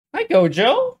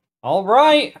Gojo. All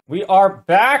right, we are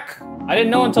back. I didn't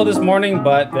know until this morning,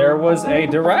 but there was a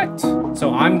direct.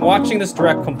 So I'm watching this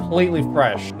direct completely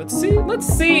fresh. Let's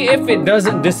see if it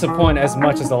doesn't disappoint as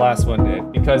much as the last one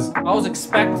did, because I was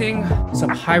expecting some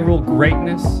Hyrule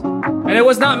greatness and it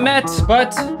was not met,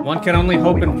 but one can only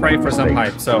hope and pray for some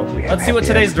hype. So let's see what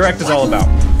today's direct is all about.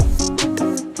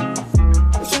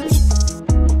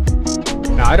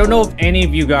 Now, I don't know if any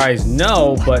of you guys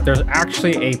know, but there's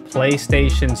actually a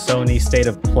PlayStation Sony State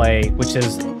of Play, which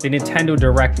is the Nintendo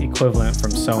Direct equivalent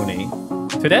from Sony.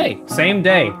 Today, same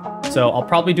day. So I'll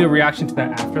probably do a reaction to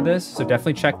that after this, so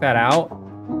definitely check that out.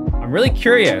 I'm really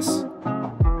curious.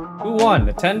 Who won,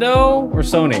 Nintendo or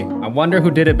Sony? I wonder who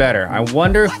did it better. I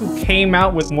wonder who came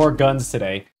out with more guns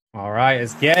today. All right,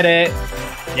 let's get it.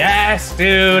 Yes,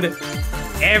 dude.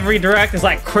 Every direct is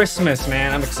like Christmas,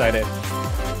 man. I'm excited.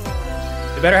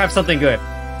 They better have something good.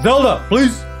 Zelda,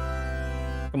 please.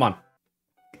 Come on.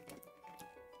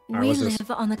 Right, we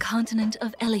live on the continent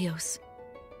of Elios.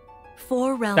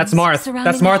 4 realms. That's Marth.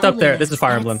 That's Marth up there. This is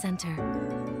Fire Emblem. Center.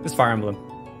 This is Fire Emblem.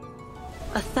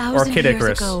 1,000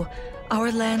 years ago,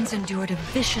 our lands endured a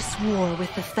vicious war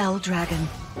with the Fell Dragon.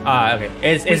 Okay.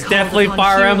 It's definitely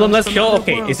Fire Emblem. Let's go.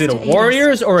 Okay, is it a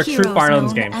Warriors or a true Fire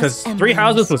Emblem's game? Because Three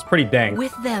Houses was pretty dang.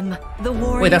 With them, the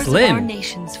warriors Wait, that's of Lyn. our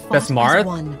nations fought That's Marth? as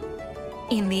one.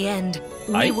 In the end,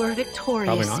 we were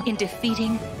victorious in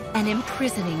defeating and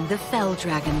imprisoning the Fell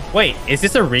Dragon. Wait, is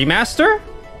this a remaster?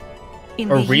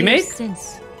 In or the remake? years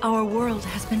since, our world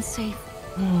has been safe.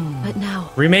 But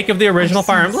now, remake of the original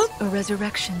Fire Emblem? A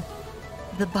resurrection.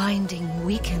 The binding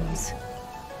weakens.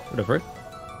 Whatever.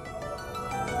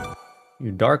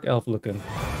 You dark elf looking.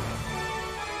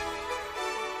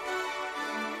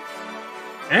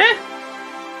 Eh?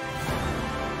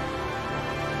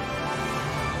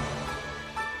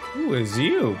 Who is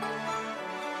you?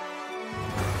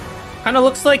 Kind of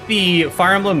looks like the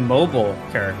Fire Emblem mobile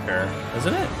character,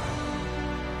 doesn't it?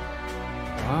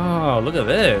 Oh, look at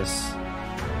this.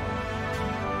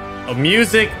 The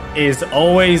music is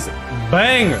always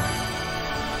banger.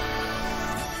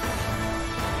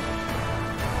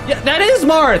 Yeah, that is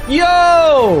Marth.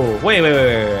 Yo! Wait.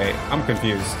 I'm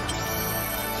confused.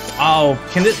 Oh,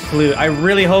 can this flute? I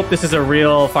really hope this is a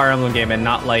real Fire Emblem game and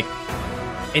not like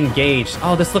Engaged.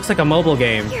 Oh, this looks like a mobile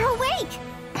game. You're awake.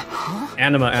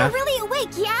 Anima You're F. really awake,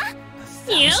 yeah?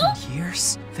 1,000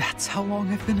 years? That's how long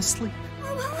I've been asleep.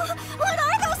 What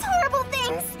are those horrible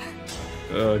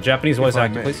things? Japanese voice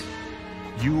actor, please.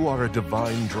 You are a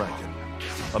divine dragon,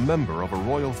 a member of a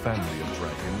royal family of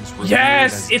dragons.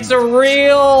 Yes, it's a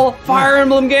real Fire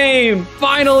Emblem game.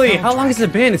 Finally. How long has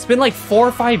it been? It's been like 4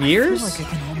 or 5 years. I feel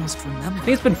like I can almost remember. I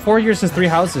think it's been 4 years since Three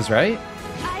Houses, right?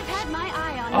 I've had my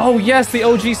eye on Oh yes, the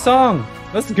OG song.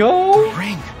 Let's go.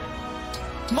 Ring.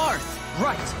 Marth,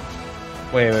 right.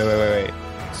 Wait.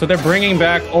 So they're bringing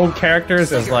back old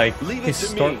characters as like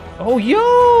historic. Oh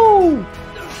yo.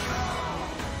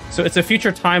 So it's a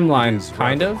future timeline,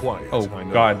 kind of. Oh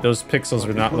god, those pixels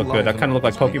would not look good. That kind of look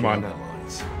like Pokemon.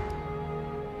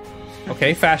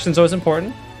 Okay, fashion's always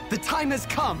important. The time has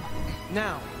come.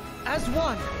 Now, as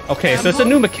one. Okay, so it's a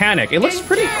new mechanic. It looks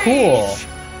pretty cool.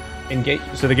 Engage.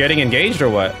 So they're getting engaged or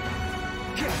what?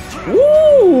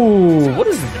 Ooh, what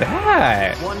is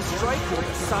that? One strike will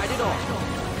decide it all.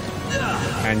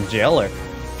 Angelic.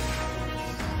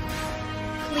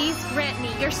 Please grant me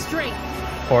your strength.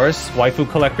 Of course,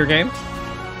 waifu collector game.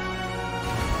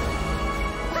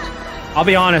 I'll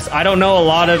be honest, I don't know a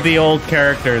lot of the old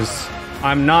characters.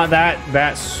 I'm not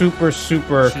that super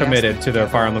committed to the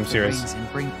Fire Emblem series.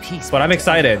 But I'm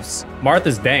excited. Marth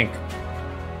is dank.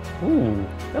 Ooh,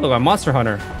 that looks like Monster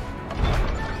Hunter.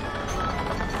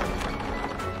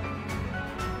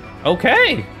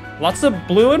 Okay, lots of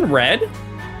blue and red.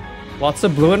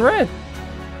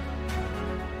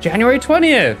 January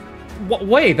 20th.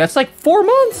 Wait, that's like 4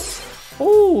 months.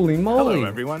 Holy moly. Hello,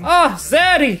 everyone. Ah,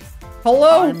 Zaddy.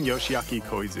 Hello. I'm Yoshiaki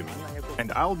Koizumi,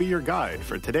 and I'll be your guide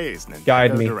for today's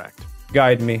Nintendo Direct.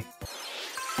 Guide me.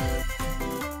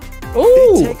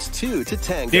 Ooh. It takes two to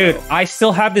tango. Dude, I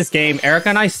still have this game. Erica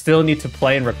and I still need to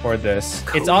play and record this.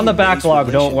 It's on the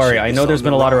backlog, don't worry. I know there's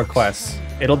been a lot of requests.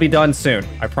 It'll be done soon,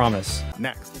 I promise.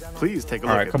 Next, please take a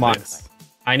look at come on. this.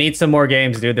 I need some more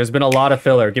games, dude. There's been a lot of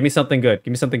filler. Give me something good.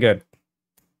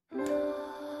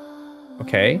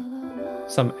 Okay.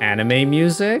 Some anime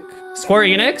music. Square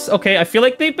Enix? Okay, I feel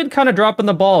like they've been kind of dropping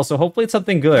the ball, so hopefully it's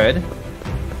something good.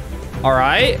 All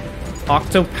right.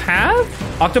 Octopath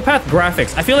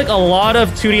graphics. I feel like a lot of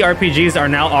 2D RPGs are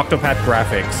now Octopath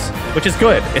graphics, which is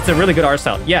good. It's a really good art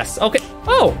style. Yes. Okay.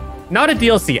 Oh, not a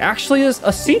DLC. Actually, is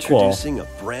a sequel. Introducing a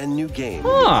brand new game in the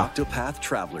Octopath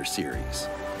Traveler series.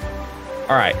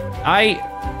 All right,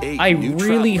 I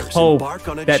really hope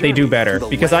that they do better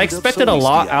because I expected a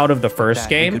lot out of the first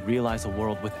game. Could realize a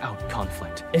world without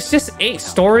conflict. It's just 8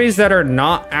 stories that are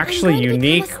not actually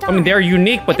unique. I mean, they're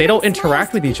unique, but they don't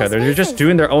interact with each other. They're just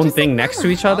doing their own thing next to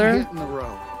each other.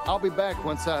 I'll be back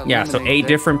once I Yeah, so 8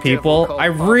 different people. I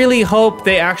really hope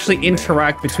they actually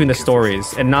interact between the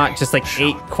stories and not just like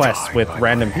 8 quests with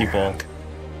random people.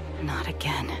 Not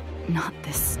again. Not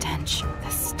this stench. The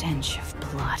stench of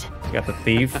blood. You got the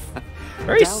thief.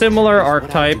 Very similar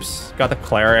archetypes. Got the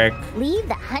cleric. Leave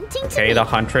the hunting to Okay, me. the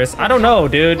huntress. I don't know,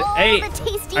 dude. Hey,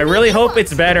 I really hope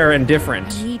it's better and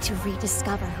different. I need to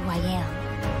rediscover who I am.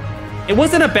 It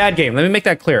wasn't a bad game. Let me make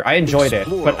that clear. I enjoyed it,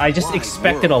 but I just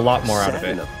expected a lot more out of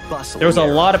it. There was a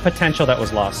lot of potential that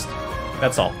was lost.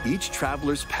 That's all. Each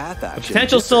traveler's path action. The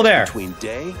potential's still there. Between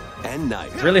day and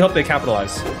night. Really hope they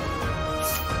capitalize. Our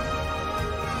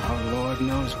Lord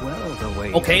knows well the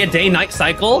way. Okay, a day-night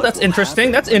cycle. That's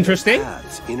interesting. That's interesting.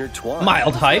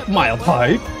 Mild hype. Mild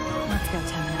hype. Let's go,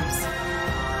 Temenos.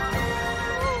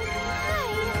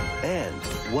 And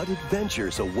what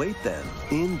adventures await them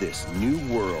in this new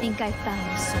world? I think I found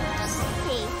the source.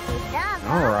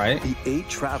 All right. The 8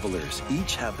 travelers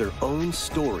each have their own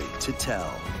story to tell.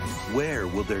 Where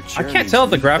will their I can't tell if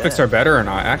the graphics are better or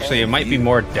not. Actually, it might be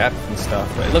more depth and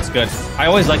stuff, but it looks good. I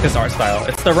always like this art style.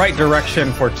 It's the right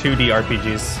direction for 2D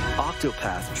RPGs.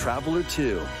 Octopath Traveler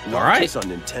 2 All right. launches on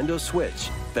Nintendo Switch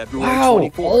February Wow,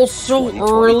 24th, also 2023.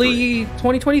 early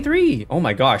 2023. Oh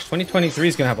my gosh, 2023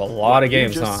 is gonna have a lot of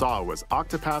games, You just huh? saw was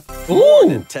Octopath. Ooh,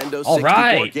 Nintendo 64 all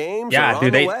right. games Yeah, are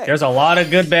dude, on the way. there's a lot of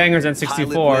good bangers in Pilot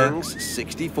 64. Wings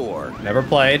 64. Never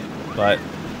played, but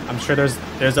I'm sure there's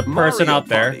a person Mario out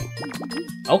there. Party.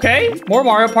 Okay, more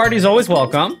Mario Party is always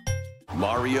welcome.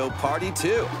 Mario Party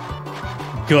 2.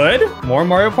 Good, more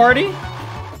Mario Party.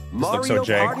 Mario looks so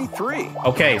jank. Party 3.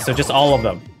 Okay, so just all of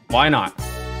them. Why not?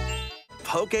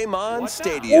 Pokemon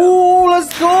Stadium. Ooh,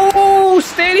 let's go!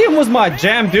 Stadium was my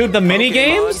jam, dude. The mini Pokemon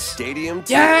games. Stadium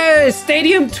 2. Yes,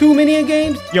 Stadium 2 mini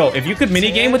games. Yo, if you could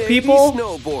mini game with 1080 people,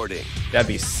 Snowboarding. that'd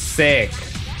be sick.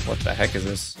 What the heck is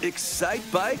this? Excite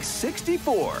Bike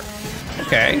 64.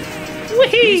 Okay.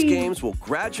 These Whee! games will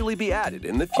gradually be added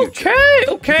in the future. Okay,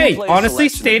 You okay. can play a Honestly,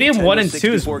 selection of Stadium Nintendo 1 and 2 is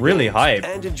 64 really games hype.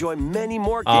 And enjoy many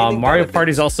more gaming Mario benefits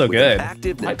Party's also with good. an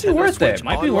active Might be Nintendo worth it. Switch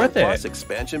Might be Online worth it. Plus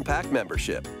expansion pack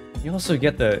membership. You also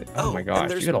get the. Oh my gosh,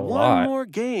 and there's you get a one lot. more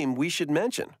game we should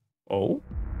mention. Oh.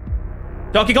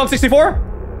 Donkey Kong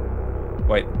 64?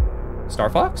 Wait. Star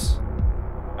Fox?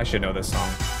 I should know this song.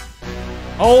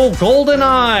 Oh,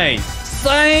 GoldenEye!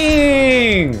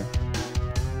 Sing!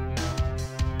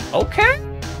 Okay.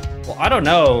 Well, I don't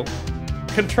know.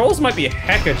 Controls might be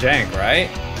hecka jank, right?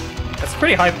 That's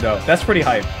pretty hype, though. That's pretty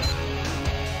hype.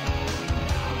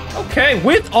 Okay,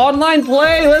 with online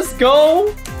play, let's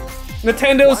go!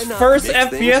 Nintendo's first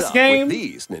FPS game.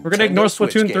 We're gonna ignore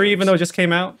Splatoon 3 even though it just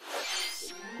came out.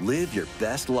 Live your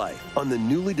best life on the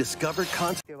newly discovered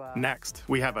content. Next,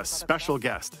 we have a special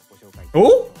guest.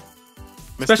 Ooh!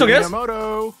 Mr. Special guest?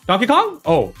 Miyamoto. Donkey Kong?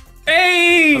 Oh.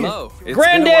 Hey! Hello, it's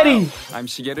Granddaddy! been a while. I'm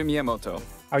Shigeru Miyamoto.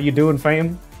 How you doing,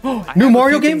 fam? I New have a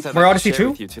Mario few game? things I'd Mario like to Odyssey share 2?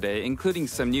 with you today, including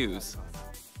some news.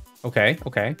 Okay,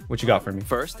 okay. What you got for me?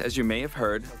 First, as you may have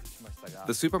heard,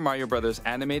 the Super Mario Bros.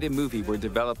 Animated movie we're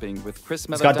developing with Chris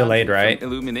It's got delayed, right?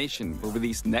 from Illumination will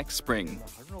release next spring.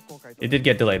 It did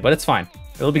get delayed, but it's fine.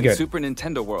 It'll be And good. Super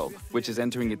Nintendo World, which is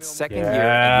entering its second year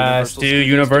at Yes, dude.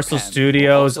 Universal Japan,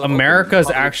 Studios. will also open America's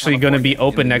in actually going to be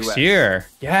California open in the next US. year.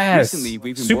 Yes. Recently,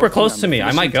 we've been Super working close on to the me.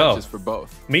 I might finishing go. touches for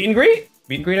both. Meet and greet?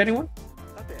 Meet and greet anyone?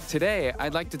 Today,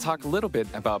 I'd like to talk a little bit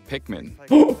about Pikmin.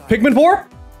 Pikmin 4?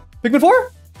 Pikmin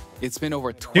 4? It's been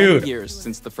over 20 Dude. years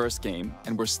since the first game,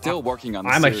 and we're still working on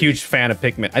the I'm a series. huge fan of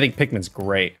Pikmin. I think Pikmin's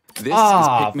great. This is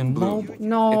Pikmin Bloom.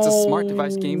 No. It's a smart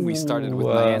device game we started with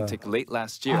Niantic late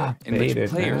last year, in which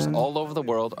baited, players man. all over the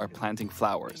world are planting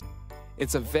flowers.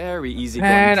 It's a very easy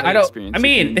Man, play I don't. experience. I you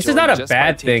mean, can this is enjoy not a just by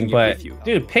bad taking thing, it but with you.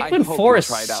 dude, I Pikmin hope 4 you'll is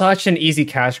try it out. such an easy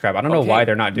cash grab. I don't know Okay, why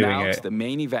they're not doing now it. to the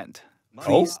main event.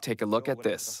 Please take a look at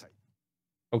this.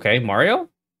 Okay, Mario?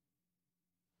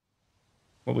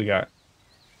 What we got?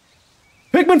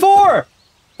 Pikmin 4!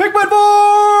 Pikmin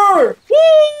 4!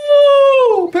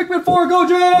 Woo! Pikmin 4, go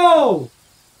Joe!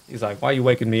 He's like, why are you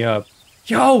waking me up?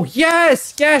 Yo,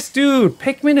 yes! Yes, dude!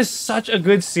 Pikmin is such a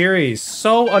good series.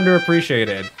 So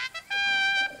underappreciated.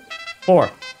 4.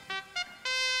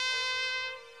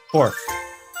 4.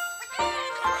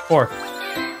 4.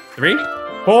 3.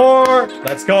 4!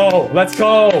 Let's go! Let's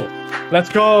go! Let's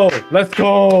go! Let's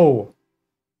go!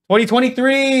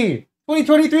 2023!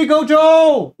 2023, go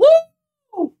Joe!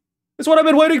 Woo! It's what I've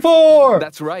been waiting for.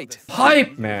 That's right.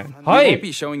 Hype, man. We won't Hype.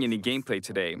 be showing any gameplay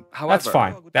today. However, That's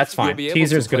fine. That's fine. you'll be able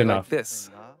Teaser's to good play enough. Like this,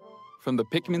 from the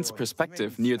Pikmin's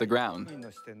perspective near the ground.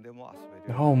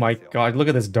 Oh my god, look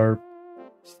at this derp.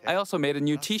 I also made a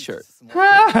new t-shirt.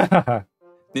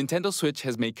 Nintendo Switch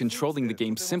has made controlling the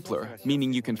game simpler,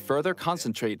 meaning you can further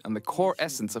concentrate on the core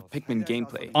essence of Pikmin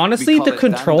gameplay. Honestly, the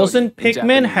controls in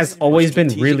Pikmin has always been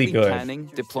really good. Planning,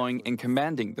 deploying, and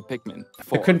commanding the Pikmin.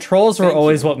 The controls were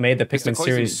always what made the Pikmin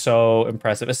series so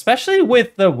impressive, especially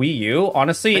with the Wii U.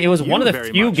 Honestly, it was one of the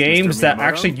few games that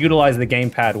actually utilized the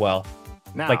gamepad well.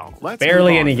 Now, like,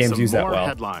 barely any games use that well.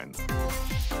 Headlines.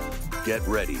 Get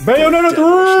ready. Bayonetta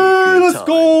 3! Let's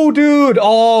go, dude!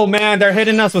 Oh, man, they're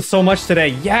hitting us with so much today.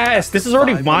 Yes, this is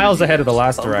already miles ahead of the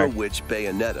last direct. Which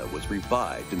Bayonetta was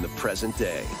revived in the present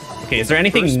day. Okay, is there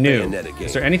anything new?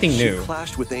 Is there anything new? She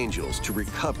clashed with angels to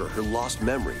recover her lost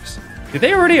memories. Did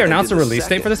they already announce a release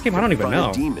date for this game? I don't even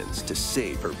know. Demons to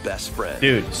save her best friend.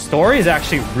 Dude, story is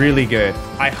actually really good.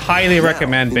 I highly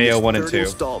recommend Bayo 1 and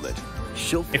 2.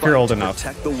 If you're old enough,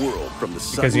 protect the world from the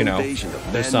because you know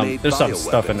there's some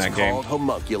stuff in that game.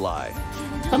 Homunculi.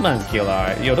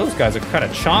 Homunculi. Yo, those guys are kind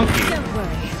of chonky.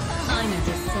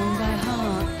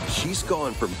 She's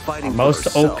gone from fighting most for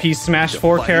herself, OP Smash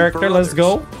 4 character. Let's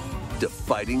go. To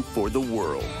fighting for the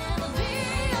world.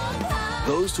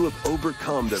 Those who have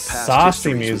overcome their past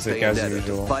saucy music as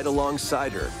usual. To fight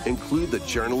alongside her include the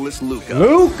journalist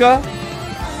Luca.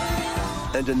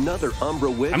 And another Umbra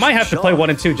witch. I might have to play 1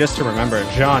 and 2 just to remember.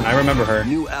 John, I remember her.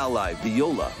 New ally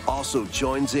Viola also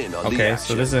joins in on the action. Okay,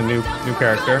 so this is a new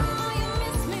character.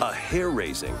 A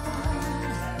hair-raising.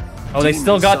 Oh, they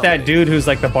still got that dude who's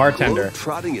like the bartender.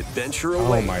 Trotting adventure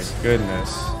oh my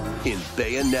goodness. In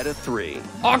Bayonetta 3.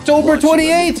 October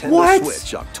 28th. What?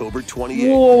 Switch, October 28th.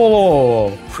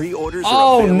 Whoa. Pre-orders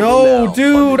are available no,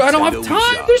 dude. now I don't have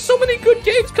time. Shop. There's so many good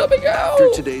games coming out. After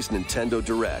today's Nintendo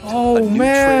Direct, oh, a new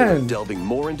man. trailer delving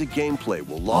more into gameplay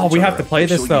will launch. Oh, we have to play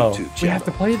this though. We have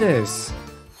to play this.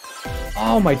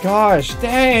 Oh my gosh,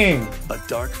 dang. A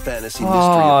dark fantasy mystery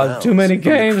abounds too many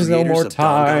games, no more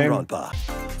time.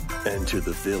 Enter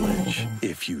the village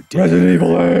if you dare. Resident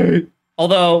Evil 8.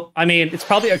 Although, I mean, it's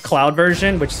probably a cloud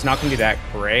version, which is not going to be that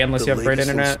great unless you have great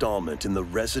internet. In the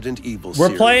Resident Evil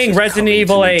We're playing Resident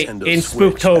Evil 8 in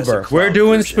Spooktober. We're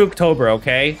doing Spooktober,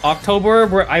 okay?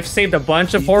 October, I've saved a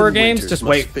bunch of horror games. Just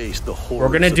wait. We're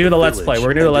going to do the Let's Play.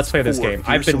 We're going to do the Let's Play of this game.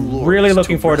 I've been really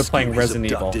looking forward to playing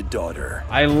Resident Evil.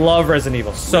 I love Resident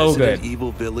Evil. So good. Resident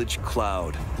Evil Village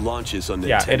Cloud launches on Nintendo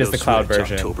yeah, it is the cloud Switch,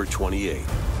 version. October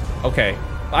 28th. Okay.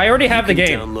 I already have the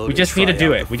game. We just need to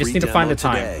do it. We just need to find the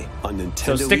time.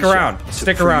 So stick around.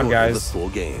 Stick around, guys.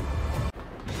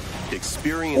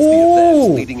 Experience the events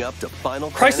leading up to Final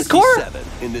Crisis Fantasy Core? 7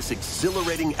 in this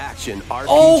exhilarating action RPG.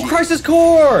 Oh, Crisis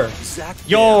Core!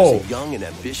 Yo! Young and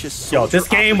ambitious Yo, this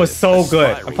game was so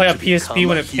good. I played on PSP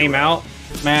when it came out.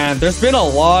 Man, there's been a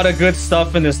lot of good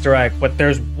stuff in this direct, but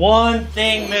there's one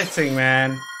thing missing,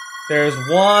 man. There's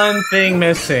one thing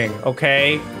missing,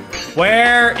 okay?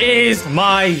 Where is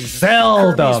my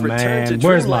Zelda, man?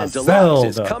 Where's my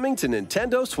Zelda? Coming to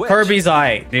Nintendo Switch. Kirby's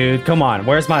aight, dude. Come on.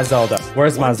 Where's my Zelda?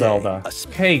 Where's my Zelda?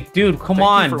 Hey, dude, come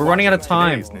on. We're running out of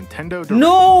time.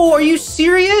 No, are you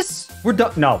serious? We're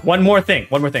done. No, one more thing.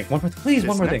 One more thing. One more thing. Please,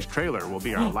 one more thing. This next trailer will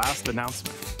be our last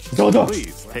announcement. Zelda.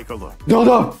 Please take a look.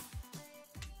 Zelda.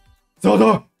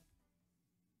 Zelda.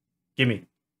 Gimme.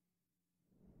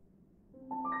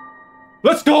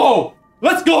 Let's go!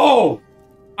 Let's go!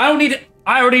 I don't need it.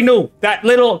 I already knew that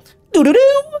little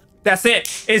doo-doo-doo. That's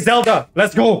it. It's Zelda.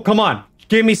 Let's go. Come on.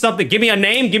 Give me something. Give me a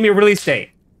name. Give me a release date.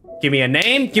 Give me a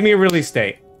name. Give me a release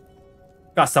date.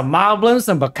 Got some moblins,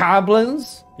 some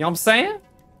bokoblins. You know what I'm saying?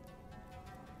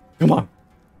 Come on.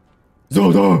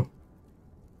 Zelda.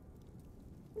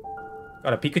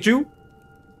 Got a Pikachu?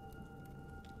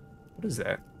 What is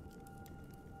that?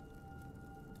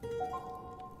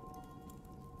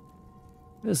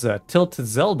 This is a tilted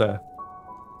Zelda.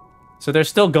 So they're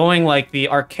still going like the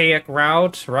archaic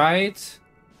route, right?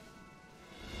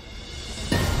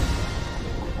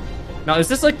 Now, is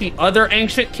this like the other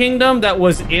ancient kingdom that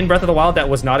was in Breath of the Wild that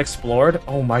was not explored?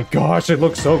 Oh my gosh, it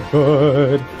looks so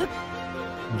good.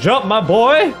 Jump, my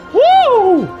boy.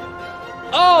 Woo!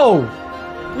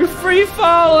 Oh, we're free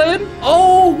falling.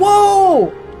 Oh,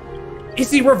 whoa. Is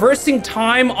he reversing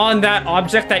time on that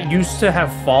object that used to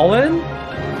have fallen?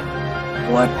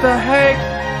 What the heck?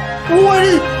 What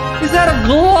is that a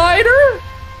glider?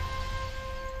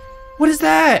 What is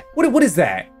that? What is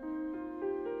that?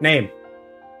 Name.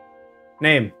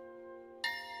 Name.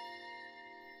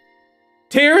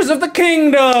 Tears of the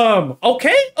Kingdom.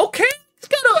 Okay, okay.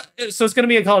 So it's gonna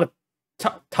be called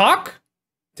a talk?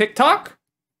 TikTok?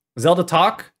 Zelda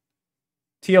Talk?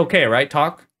 T-O-K, right?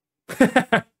 Talk?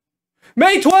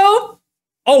 May 12th?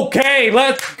 Okay,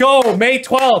 let's go. May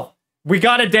 12th. We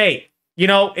got a date. You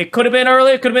know, it could have been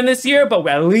earlier, it could have been this year, but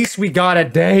at least we got a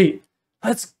date.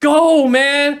 Let's go,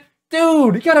 man.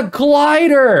 Dude, you got a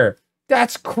glider.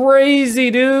 That's crazy,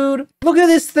 dude. Look at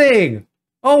this thing.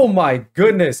 Oh my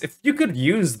goodness. If you could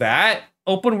use that,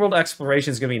 open world exploration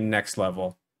is going to be next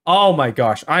level. Oh my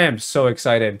gosh, I am so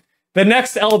excited. The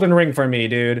next Elden Ring for me,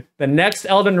 dude. The next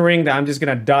Elden Ring that I'm just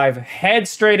going to dive head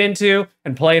straight into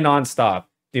and play nonstop.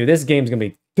 Dude, this game's going to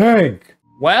be dank.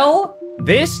 Well,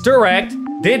 this Direct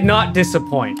did not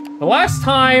disappoint. The last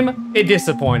time, it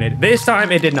disappointed. This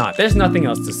time, it did not. There's nothing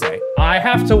else to say. I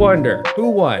have to wonder, who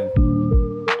won?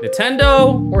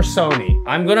 Nintendo or Sony?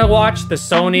 I'm gonna watch the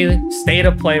Sony State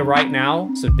of Play right now,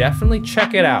 so definitely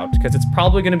check it out, because it's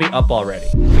probably gonna be up already.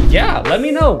 But yeah, let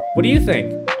me know. What do you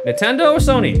think? Nintendo or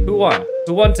Sony? Who won?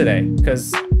 Who won today?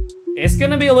 Because it's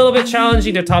gonna be a little bit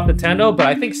challenging to top Nintendo, but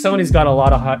I think Sony's got a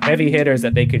lot of heavy hitters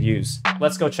that they could use.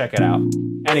 Let's go check it out.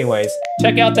 Anyways,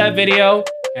 check out that video,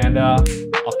 and I'll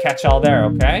catch y'all there,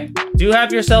 okay? Do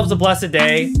have yourselves a blessed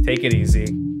day. Take it easy.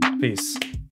 Peace.